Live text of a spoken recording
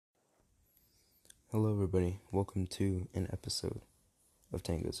Hello, everybody. Welcome to an episode of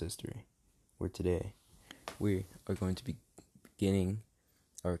Tango's History, where today we are going to be beginning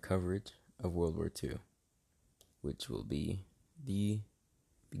our coverage of World War II, which will be the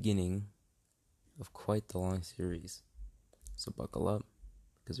beginning of quite the long series. So buckle up,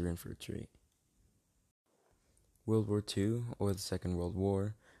 because we're in for a treat. World War II, or the Second World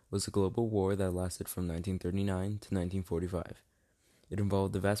War, was a global war that lasted from 1939 to 1945. It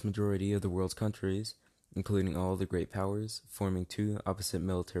involved the vast majority of the world's countries, including all the great powers, forming two opposite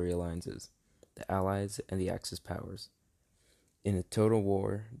military alliances, the Allies and the Axis powers. In a total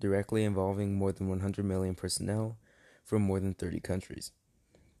war directly involving more than 100 million personnel from more than 30 countries.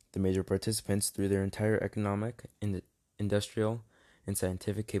 The major participants threw their entire economic, industrial, and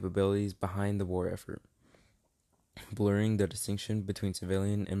scientific capabilities behind the war effort, blurring the distinction between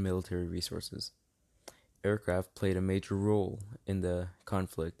civilian and military resources. Aircraft played a major role in the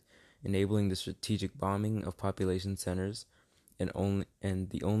conflict, enabling the strategic bombing of population centers and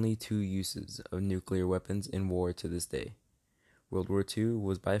the only two uses of nuclear weapons in war to this day. World War II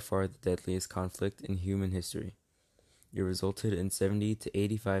was by far the deadliest conflict in human history. It resulted in 70 to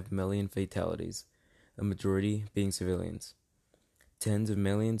 85 million fatalities, a majority being civilians. Tens of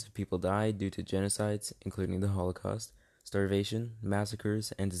millions of people died due to genocides, including the Holocaust, starvation,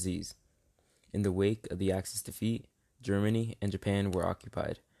 massacres, and disease. In the wake of the Axis defeat, Germany and Japan were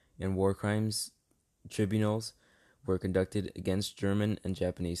occupied, and war crimes tribunals were conducted against German and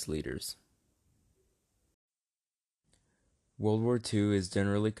Japanese leaders. World War II is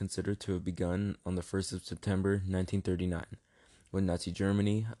generally considered to have begun on the 1st of September 1939, when Nazi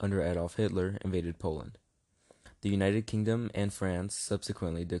Germany, under Adolf Hitler, invaded Poland. The United Kingdom and France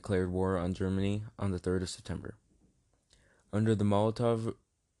subsequently declared war on Germany on the 3rd of September. Under the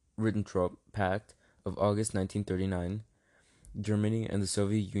Molotov-Ribbentrop Pact of August 1939, Germany and the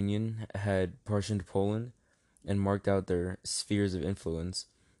Soviet Union had partitioned Poland and marked out their spheres of influence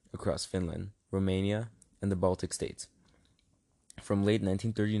across Finland, Romania, and the Baltic states. From late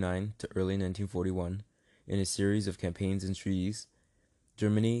 1939 to early 1941, in a series of campaigns and treaties,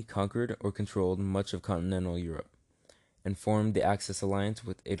 Germany conquered or controlled much of continental Europe and formed the Axis alliance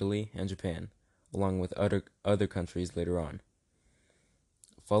with Italy and Japan, along with other countries later on.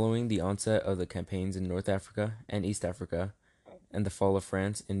 Following the onset of the campaigns in North Africa and East Africa and the fall of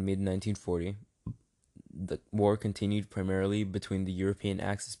France in mid-1940, the war continued primarily between the European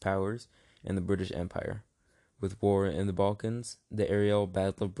Axis powers and the British Empire, with war in the Balkans, the aerial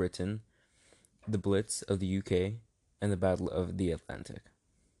Battle of Britain, the Blitz of the UK, and the Battle of the Atlantic.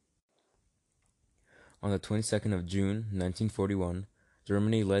 On the 22nd of June 1941,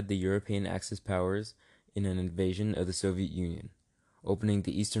 Germany led the European Axis powers in an invasion of the Soviet Union, opening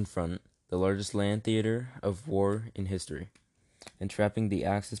the Eastern Front, the largest land theater of war in history, and trapping the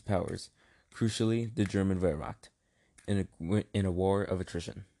Axis powers, crucially the German Wehrmacht, in a war of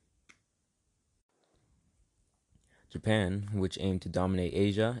attrition. Japan, which aimed to dominate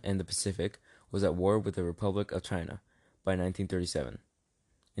Asia and the Pacific, was at war with the Republic of China by 1937.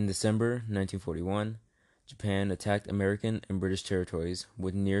 In December 1941, Japan attacked American and British territories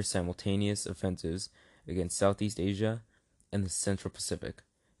with near-simultaneous offensives against Southeast Asia and the Central Pacific,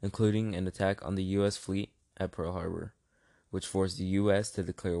 including an attack on the U.S. fleet at Pearl Harbor, which forced the U.S. to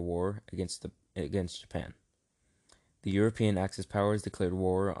declare war against Japan. The European Axis powers declared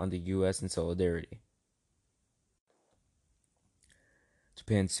war on the U.S. in solidarity.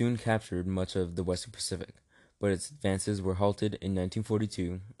 Japan soon captured much of the Western Pacific, but its advances were halted in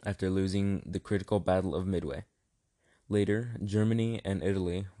 1942 after losing the critical Battle of Midway. Later, Germany and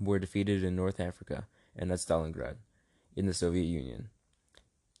Italy were defeated in North Africa and at Stalingrad, in the Soviet Union.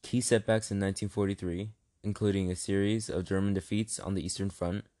 Key setbacks in 1943, including a series of German defeats on the Eastern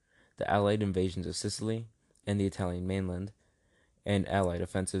Front, the Allied invasions of Sicily and the Italian mainland, and Allied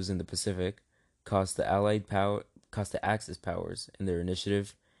offensives in the Pacific, cost the Axis powers in their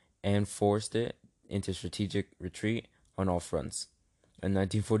initiative and forced it into strategic retreat on all fronts. In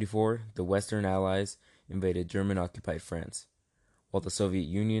 1944, the Western Allies invaded German-occupied France, while the Soviet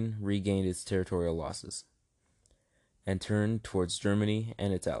Union regained its territorial losses and turned towards Germany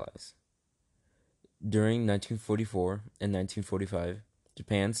and its allies. During 1944 and 1945,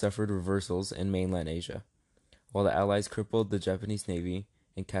 Japan suffered reversals in mainland Asia, while the Allies crippled the Japanese Navy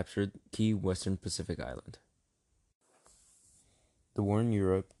and captured key Western Pacific island. The war in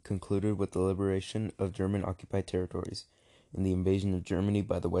Europe concluded with the liberation of German-occupied territories and the invasion of Germany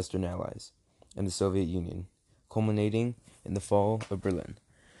by the Western Allies and the Soviet Union, culminating in the fall of Berlin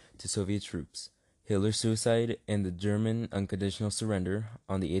to Soviet troops, Hitler's suicide, and the German unconditional surrender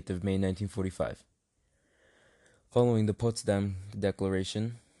on the 8th of May 1945. Following the Potsdam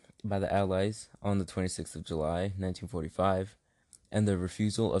Declaration by the Allies on the 26th of July, 1945, and the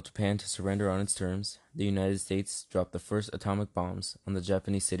refusal of Japan to surrender on its terms, the United States dropped the first atomic bombs on the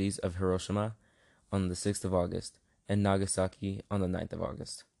Japanese cities of Hiroshima on the 6th of August and Nagasaki on the 9th of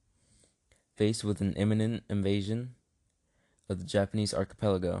August. Faced with an imminent invasion of the Japanese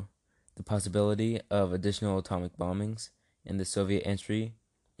archipelago, the possibility of additional atomic bombings, and the Soviet entry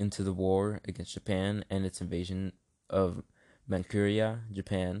into the war against Japan and its invasion of Manchuria,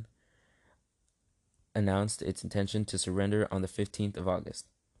 Japan, announced its intention to surrender on the 15th of August,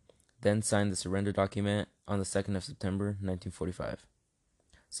 then signed the surrender document on the 2nd of September 1945,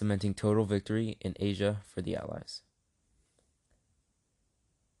 cementing total victory in Asia for the Allies.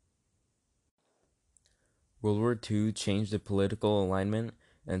 World War II changed the political alignment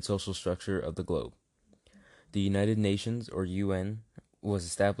and social structure of the globe. The United Nations, or UN, was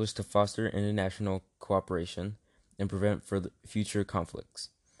established to foster international cooperation and prevent future conflicts,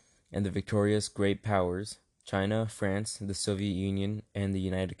 and the victorious great powers, China, France, the Soviet Union, and the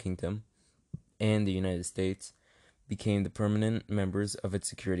United Kingdom, and the United States, became the permanent members of its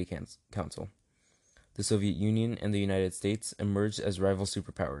Security Council. The Soviet Union and the United States emerged as rival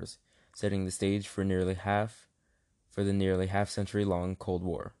superpowers, setting the stage for the nearly half-century-long Cold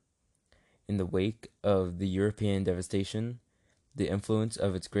War. In the wake of the European devastation, the influence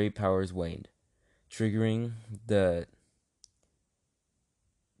of its great powers waned, triggering the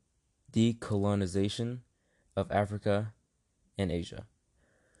decolonization of Africa and Asia.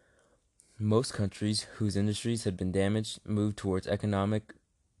 Most countries whose industries had been damaged moved towards economic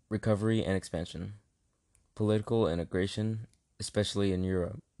recovery and expansion. Political integration, especially in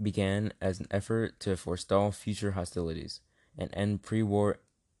Europe, began as an effort to forestall future hostilities and end pre-war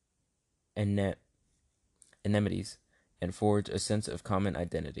enmities and forge a sense of common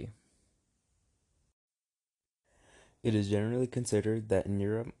identity. It is generally considered that in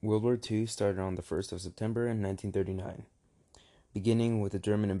Europe, World War II started on the 1st of September in 1939, beginning with the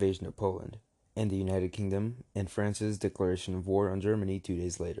German invasion of Poland, and the United Kingdom and France's declaration of war on Germany 2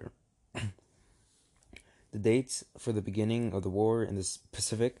 days later. The dates for the beginning of the war in the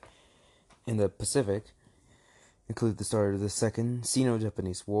Pacific include the start of the Second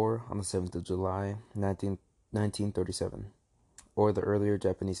Sino-Japanese War on the 7th of July, 1937, or the earlier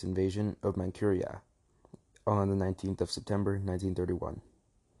Japanese invasion of Manchuria on the 19th of September, 1931.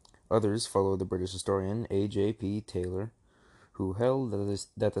 Others follow the British historian A.J.P. Taylor, who held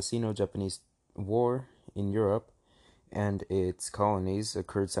that the Sino-Japanese War in Europe and its colonies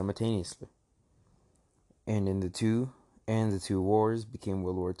occurred simultaneously, and the two wars became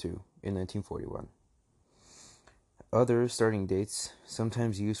World War II in 1941. Other starting dates,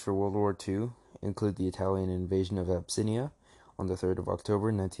 sometimes used for World War II, include the Italian invasion of Abyssinia on the 3rd of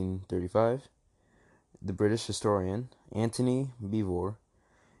October 1935. The British historian Anthony Beevor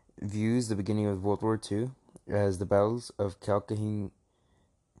views the beginning of World War II as the battles of Khalkhin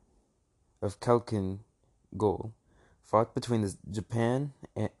Gol, fought between Japan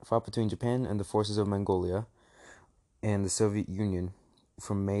and the forces of Mongolia and the Soviet Union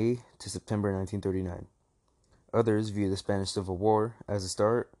from May to September 1939. Others view the Spanish Civil War as a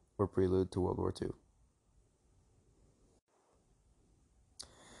start or prelude to World War II.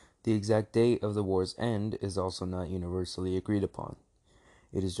 The exact date of the war's end is also not universally agreed upon.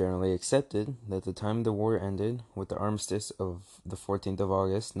 It is generally accepted that the time the war ended with the armistice of the 14th of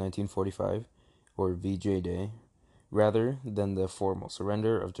August 1945, or VJ Day, rather than the formal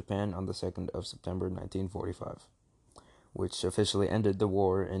surrender of Japan on the 2nd of September 1945, which officially ended the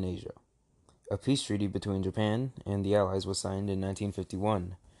war in Asia. A peace treaty between Japan and the Allies was signed in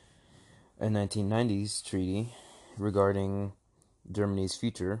 1951. A 1990s treaty regarding Germany's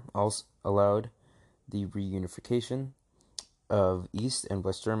future also allowed the reunification of East and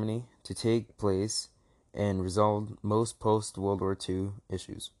West Germany to take place and resolved most post-World War II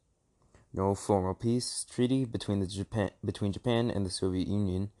issues. No formal peace treaty between Japan and the Soviet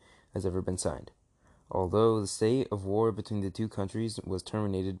Union has ever been signed, although the state of war between the two countries was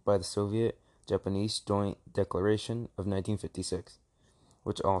terminated by the Soviet-Japanese Joint Declaration of 1956,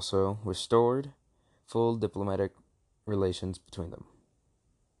 which also restored full diplomatic relations between them.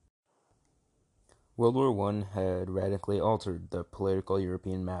 World War I had radically altered the political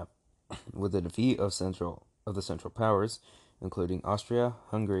European map, with the defeat of the Central Powers, including Austria,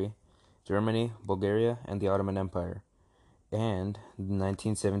 Hungary, Germany, Bulgaria, and the Ottoman Empire, and the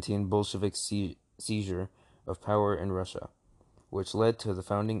 1917 Bolshevik seizure of power in Russia, which led to the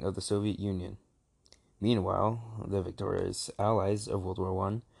founding of the Soviet Union. Meanwhile, the victorious allies of World War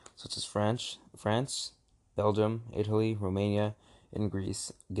I, such as France, Belgium, Italy, Romania, and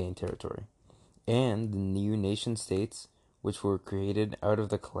Greece, gained territory, and the new nation-states which were created out of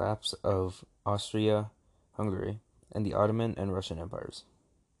the collapse of Austria-Hungary and the Ottoman and Russian empires.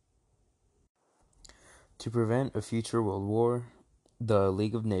 To prevent a future world war, the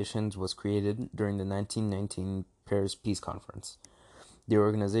League of Nations was created during the 1919 Paris Peace Conference. The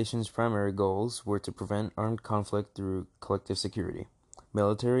organization's primary goals were to prevent armed conflict through collective security,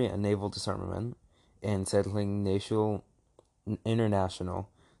 military and naval disarmament, and settling international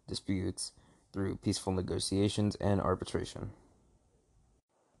disputes through peaceful negotiations and arbitration.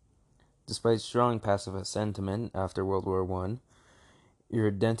 Despite strong pacifist sentiment after World War I,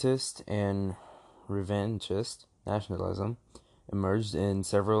 irredentist and revanchist nationalism emerged in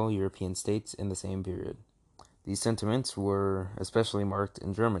several European states in the same period. These sentiments were especially marked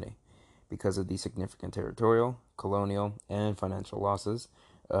in Germany because of the significant territorial, colonial, and financial losses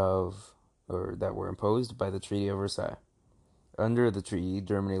that were imposed by the Treaty of Versailles. Under the treaty,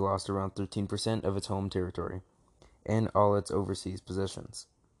 Germany lost around 13% of its home territory and all its overseas possessions.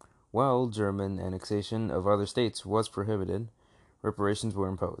 While German annexation of other states was prohibited, reparations were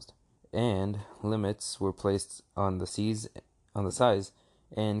imposed, and limits were placed on the size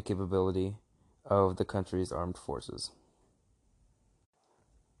and capability of the country's armed forces.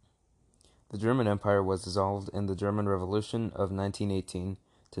 The German Empire was dissolved in the German Revolution of 1918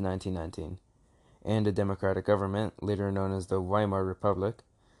 to 1919, and a democratic government, later known as the Weimar Republic,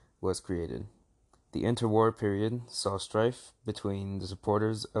 was created. The interwar period saw strife between the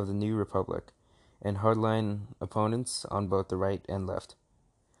supporters of the new republic and hardline opponents on both the right and left.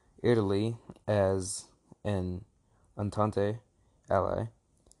 Italy, as an Entente ally,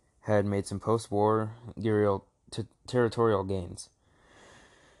 had made some post-war territorial gains.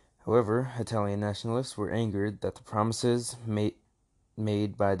 However, Italian nationalists were angered that the promises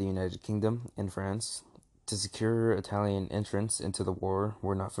made by the United Kingdom and France to secure Italian entrance into the war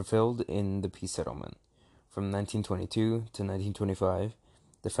were not fulfilled in the peace settlement. From 1922 to 1925,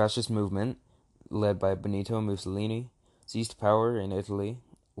 the fascist movement, led by Benito Mussolini, seized power in Italy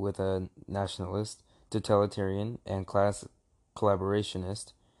with a nationalist, totalitarian, and class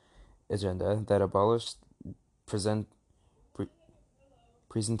collaborationist agenda that abolished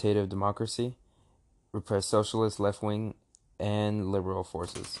presentative democracy, repressed socialist left-wing and liberal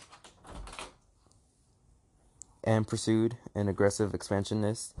forces, and pursued an aggressive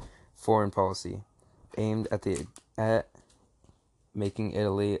expansionist foreign policy aimed at making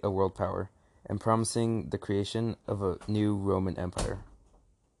Italy a world power and promising the creation of a new Roman Empire.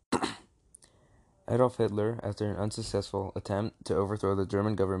 Adolf Hitler, after an unsuccessful attempt to overthrow the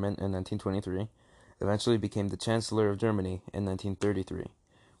German government in 1923, eventually became the Chancellor of Germany in 1933,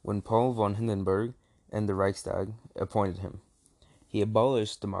 when Paul von Hindenburg and the Reichstag appointed him. He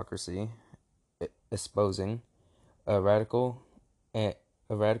abolished democracy, espousing a radically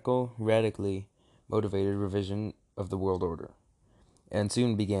motivated revision of the world order, and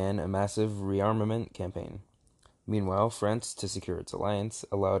soon began a massive rearmament campaign. Meanwhile, France, to secure its alliance,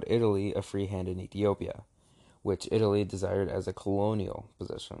 allowed Italy a free hand in Ethiopia, which Italy desired as a colonial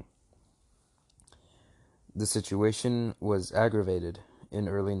possession. The situation was aggravated in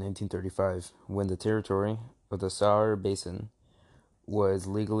early 1935 when the territory of the Saar Basin was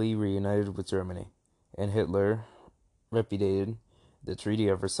legally reunited with Germany, and Hitler repudiated the Treaty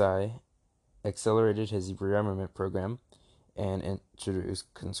of Versailles, accelerated his rearmament program, and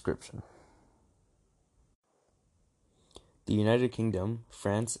introduced conscription. The United Kingdom,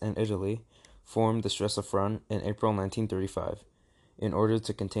 France, and Italy formed the Stresa Front in April 1935 in order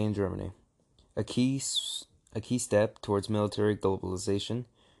to contain Germany, a key step towards military globalization.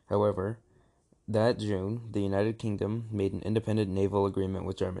 However, that June, the United Kingdom made an independent naval agreement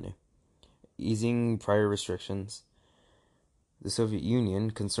with Germany, easing prior restrictions. The Soviet Union,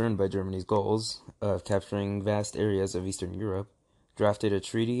 concerned by Germany's goals of capturing vast areas of Eastern Europe, drafted a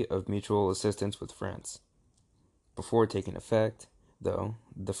treaty of mutual assistance with France. Before taking effect, though,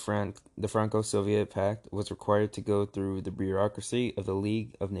 the Franco-Soviet Pact was required to go through the bureaucracy of the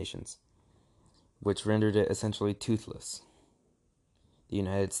League of Nations, which rendered it essentially toothless. The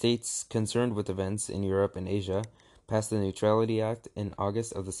United States, concerned with events in Europe and Asia, passed the Neutrality Act in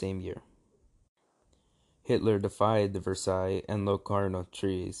August of the same year. Hitler defied the Versailles and Locarno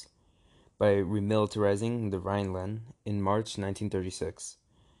treaties by remilitarizing the Rhineland in March 1936,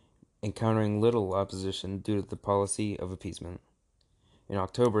 encountering little opposition due to the policy of appeasement. In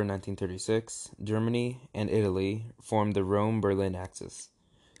October 1936, Germany and Italy formed the Rome-Berlin Axis.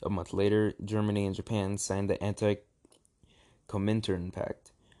 A month later, Germany and Japan signed the Anti-Comintern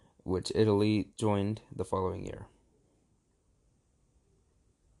Pact, which Italy joined the following year.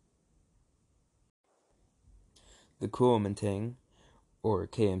 The Kuomintang, or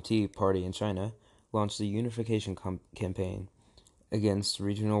KMT, party in China launched a unification campaign against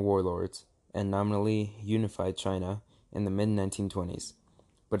regional warlords and nominally unified China in the mid-1920s,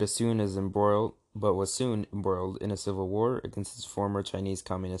 but was soon embroiled in a civil war against its former Chinese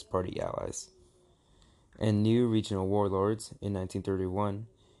Communist Party allies and new regional warlords. In 1931,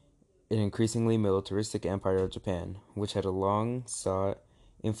 an increasingly militaristic empire of Japan, which had a long sought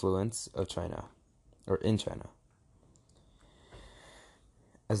influence in China.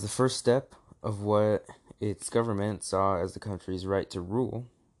 As the first step of what its government saw as the country's right to rule,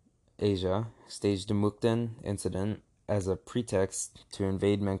 Asia staged the Mukden incident as a pretext to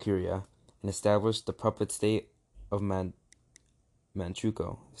invade Manchuria and establish the puppet state of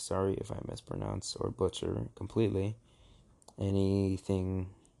Manchukuo. Sorry if I mispronounce or butcher completely anything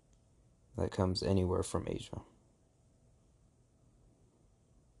that comes anywhere from Asia.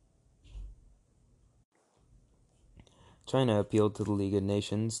 China appealed to the League of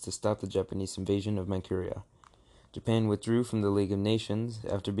Nations to stop the Japanese invasion of Manchuria. Japan withdrew from the League of Nations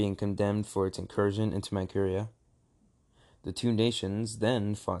after being condemned for its incursion into Manchuria. The two nations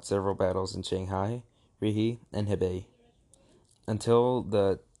then fought several battles in Shanghai, Rihe, and Hebei, until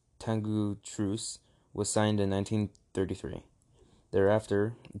the Tangu Truce was signed in 1933.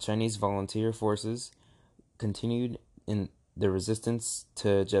 Thereafter, Chinese volunteer forces continued in their resistance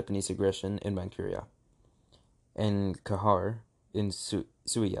to Japanese aggression in Manchuria and Kahar in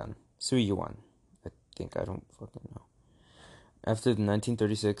Suiyuan. I don't fucking know. After the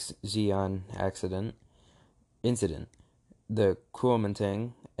 1936 Xi'an incident, the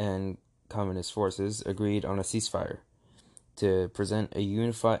Kuomintang and Communist forces agreed on a ceasefire to present a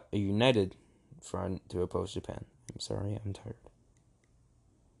united front to oppose Japan. I'm sorry, I'm tired.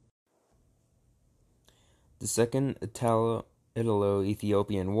 The Second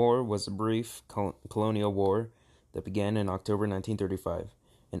Italo-Ethiopian War was a brief colonial war that began in October 1935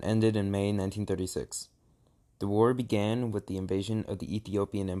 and ended in May 1936. The war began with the invasion of the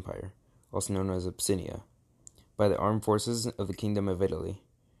Ethiopian Empire, also known as Abyssinia, by the armed forces of the Kingdom of Italy,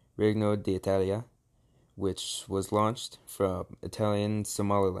 Regno d'Italia, which was launched from Italian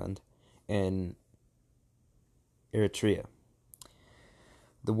Somaliland and Eritrea.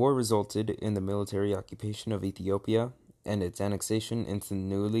 The war resulted in the military occupation of Ethiopia and its annexation into the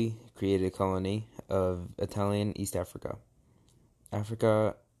newly created colony of Italian East Africa,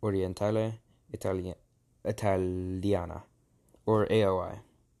 Africa Orientale Italiana, or AOI.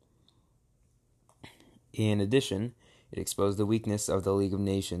 In addition, it exposed the weakness of the League of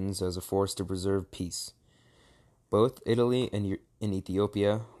Nations as a force to preserve peace. Both Italy and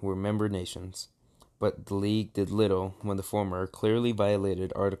Ethiopia were member nations, but the League did little when the former clearly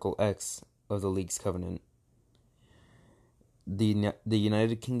violated Article X of the League's covenant. The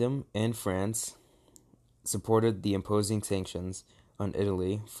United Kingdom and France supported the imposing sanctions on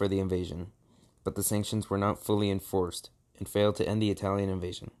Italy for the invasion, but the sanctions were not fully enforced and failed to end the Italian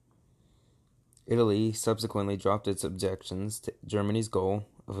invasion. Italy subsequently dropped its objections to Germany's goal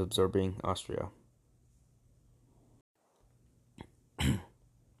of absorbing Austria.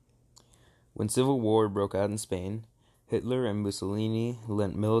 When civil war broke out in Spain, Hitler and Mussolini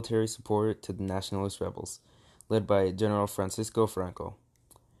lent military support to the nationalist rebels, led by General Francisco Franco.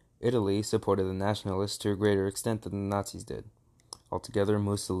 Italy supported the nationalists to a greater extent than the Nazis did. Altogether,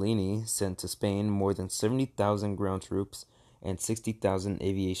 Mussolini sent to Spain more than 70,000 ground troops and 60,000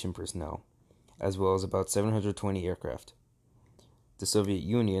 aviation personnel, as well as about 720 aircraft. The Soviet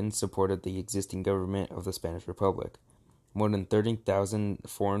Union supported the existing government of the Spanish Republic. More than 30,000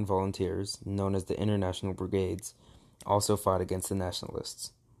 foreign volunteers, known as the International Brigades, also fought against the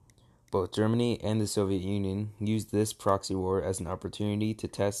nationalists. Both Germany and the Soviet Union used this proxy war as an opportunity to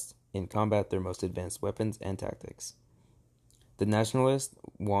test and combat their most advanced weapons and tactics. The nationalists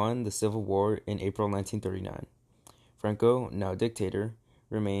won the Civil War in April 1939. Franco, now dictator,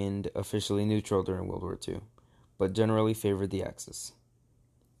 remained officially neutral during World War II, but generally favored the Axis.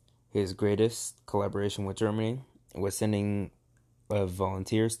 His greatest collaboration with Germany was sending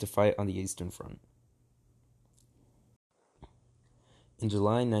volunteers to fight on the Eastern Front. In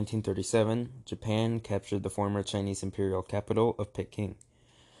July 1937, Japan captured the former Chinese imperial capital of Peking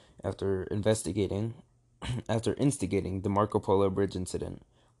after instigating the Marco Polo Bridge incident,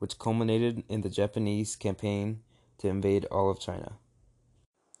 which culminated in the Japanese campaign to invade all of China.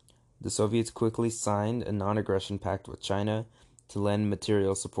 The Soviets quickly signed a non-aggression pact with China to lend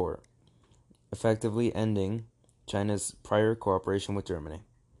material support, effectively ending China's prior cooperation with Germany.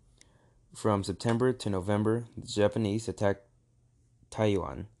 From September to November, the Japanese attacked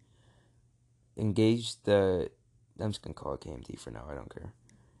Taiwan, I'm just going to call it KMT for now, I don't care.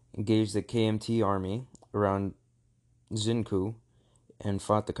 Engaged the KMT army around Xinkou and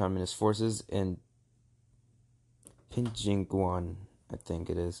fought the communist forces in Pinjingguan, I think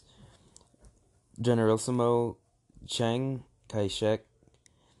it is. Generalissimo Chiang Kai-shek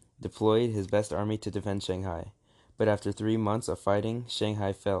deployed his best army to defend Shanghai, but after 3 months of fighting,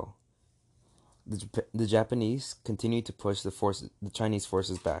 Shanghai fell. The Japanese continued to push the Chinese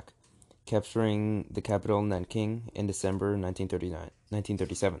forces back, capturing the capital Nanking in December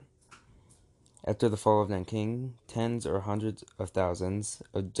 1937. After the fall of Nanking, tens or hundreds of thousands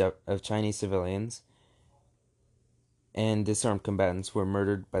of Chinese civilians and disarmed combatants were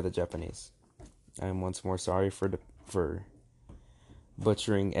murdered by the Japanese. I am once more sorry for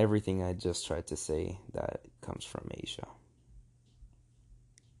butchering everything I just tried to say that comes from Asia.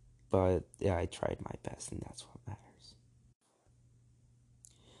 But yeah, I tried my best, and that's what matters.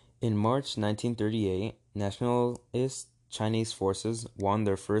 In March 1938, nationalist Chinese forces won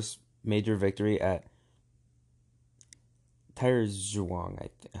their first major victory at Taizhuang. I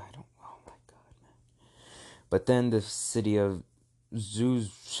don't. Oh my god, man! But then the city of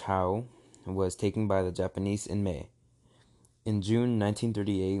Zhuzhou was taken by the Japanese in May. In June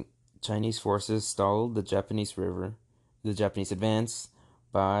 1938, Chinese forces stalled the Japanese advance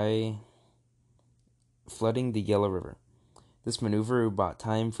by flooding the Yellow River. This maneuver bought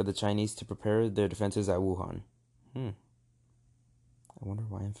time for the Chinese to prepare their defenses at Wuhan. I wonder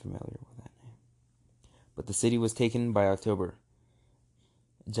why I'm familiar with that name. But the city was taken by October.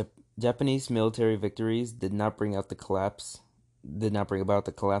 Japanese military victories did not bring about the collapse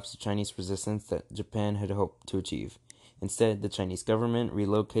of Chinese resistance that Japan had hoped to achieve. Instead, the Chinese government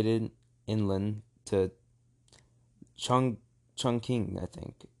relocated inland to Chongqing, I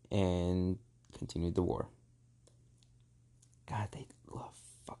think, and continued the war. God, they love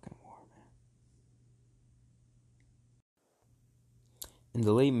fucking war, man. In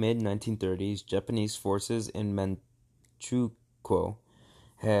the late mid-1930s, Japanese forces in Manchukuo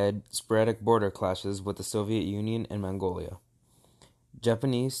had sporadic border clashes with the Soviet Union and Mongolia.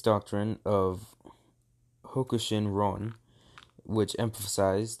 Japanese doctrine of Hokushin-ron, which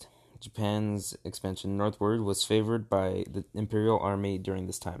emphasized Japan's expansion northward, was favored by the Imperial Army during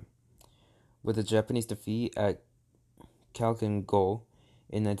this time. With the Japanese defeat at Khalkhin Gol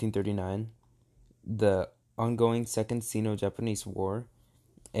in 1939, the ongoing Second Sino-Japanese War,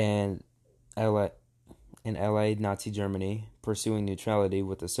 and Allied Nazi Germany pursuing neutrality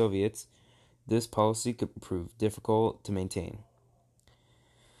with the Soviets, this policy could prove difficult to maintain.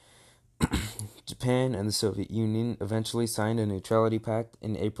 Japan and the Soviet Union eventually signed a neutrality pact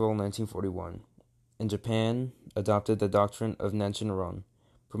in April 1941, and Japan adopted the doctrine of Nanshin-ron,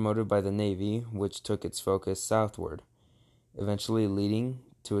 promoted by the Navy, which took its focus southward, eventually leading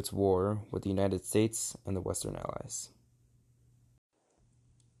to its war with the United States and the Western Allies.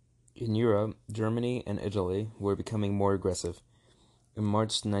 In Europe, Germany and Italy were becoming more aggressive. In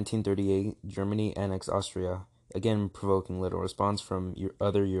March 1938, Germany annexed Austria, again provoking little response from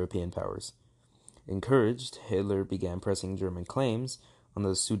other European powers. Encouraged, Hitler began pressing German claims on the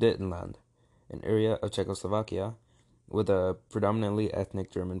Sudetenland, an area of Czechoslovakia with a predominantly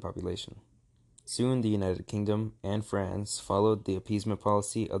ethnic German population. Soon the United Kingdom and France followed the appeasement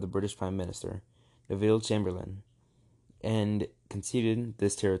policy of the British Prime Minister, Neville Chamberlain, and conceded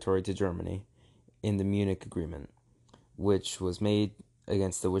this territory to Germany in the Munich Agreement, which was made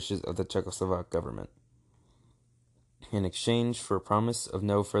against the wishes of the Czechoslovak government, in exchange for a promise of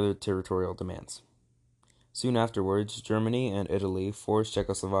no further territorial demands. Soon afterwards, Germany and Italy forced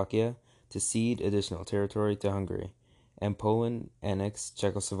Czechoslovakia to cede additional territory to Hungary, and Poland annexed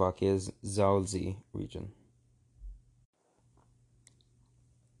Czechoslovakia's Zaolzie region.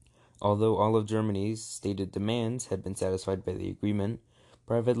 Although all of Germany's stated demands had been satisfied by the agreement,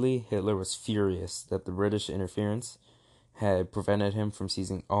 privately Hitler was furious that the British interference had prevented him from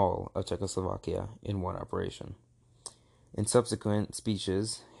seizing all of Czechoslovakia in one operation. In subsequent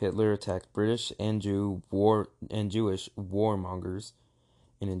speeches, Hitler attacked British and Jewish warmongers,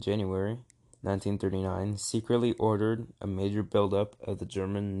 and in January 1939 secretly ordered a major buildup of the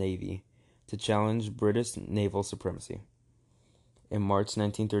German Navy to challenge British naval supremacy. In March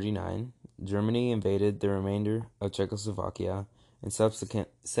 1939, Germany invaded the remainder of Czechoslovakia and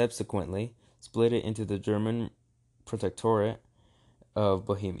subsequently split it into the German Protectorate of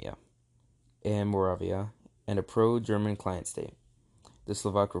Bohemia and Moravia and a pro-German client state, the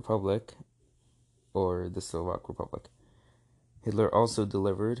Slovak Republic. Hitler also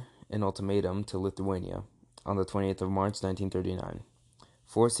delivered an ultimatum to Lithuania on the 20th of March 1939,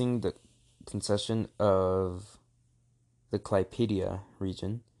 forcing the concession of the Klaipėda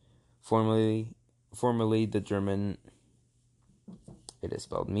region, formerly the German. It is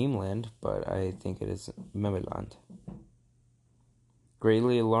spelled Memeland, but I think it is Memeland.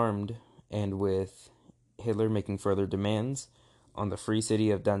 Greatly alarmed and with Hitler making further demands on the Free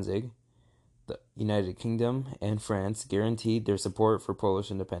City of Danzig. The United Kingdom and France guaranteed their support for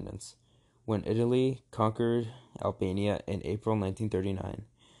Polish independence. When Italy conquered Albania in April 1939,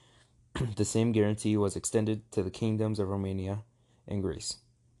 the same guarantee was extended to the kingdoms of Romania and Greece.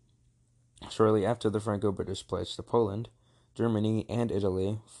 Shortly after the Franco-British pledge to Poland, Germany and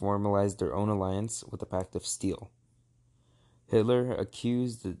Italy formalized their own alliance with the Pact of Steel. Hitler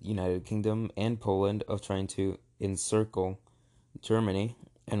accused the United Kingdom and Poland of trying to encircle Germany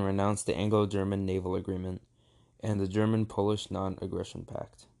and renounced the Anglo-German Naval Agreement and the German-Polish Non-Aggression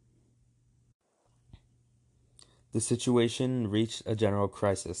Pact. The situation reached a general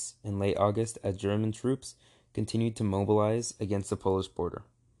crisis in late August as German troops continued to mobilize against the Polish border.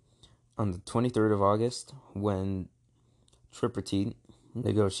 On the 23rd of August, when tripartite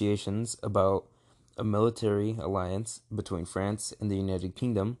negotiations about a military alliance between France and the United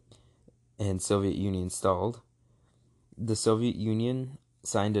Kingdom and Soviet Union stalled, the Soviet Union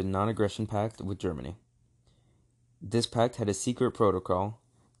signed a non-aggression pact with Germany. This pact had a secret protocol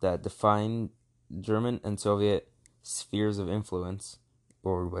that defined German and Soviet spheres of influence,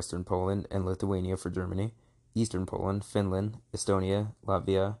 or Western Poland and Lithuania for Germany, Eastern Poland, Finland, Estonia,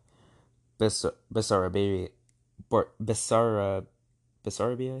 Latvia, Bessarabia,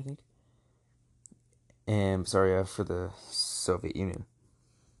 I think, and Bessarabia for the Soviet Union,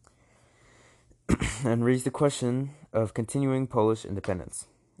 and raised the question of continuing Polish independence.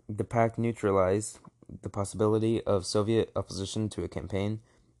 The pact neutralized the possibility of Soviet opposition to a campaign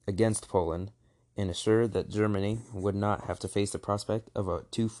against Poland and assured that Germany would not have to face the prospect of a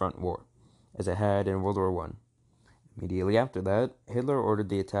two-front war, as it had in World War I. Immediately after that, Hitler ordered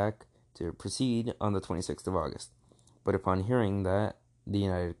the attack to proceed on the 26th of August, but upon hearing that the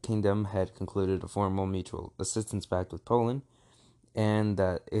United Kingdom had concluded a formal mutual assistance pact with Poland, and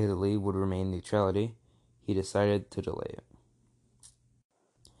that Italy would remain neutrality, he decided to delay it.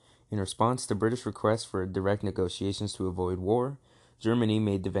 In response to British requests for direct negotiations to avoid war, Germany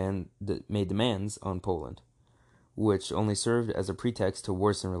made demands on Poland, which only served as a pretext to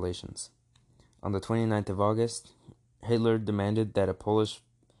worsen relations. On the 29th of August, Hitler demanded that a Polish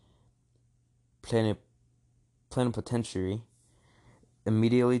plenipotentiary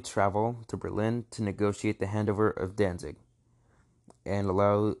immediately travel to Berlin to negotiate the handover of Danzig and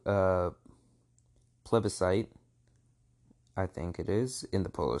allow a plebiscite, I think it is, in the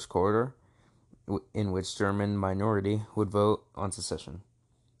Polish corridor, in which German minority would vote on secession.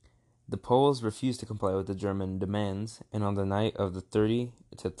 The Poles refused to comply with the German demands, and on the night of the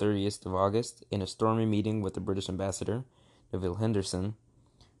 30th of August, in a stormy meeting with the British ambassador, Neville Henderson,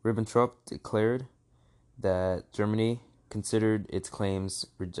 Ribbentrop declared that Germany considered its claims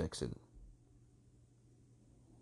rejected.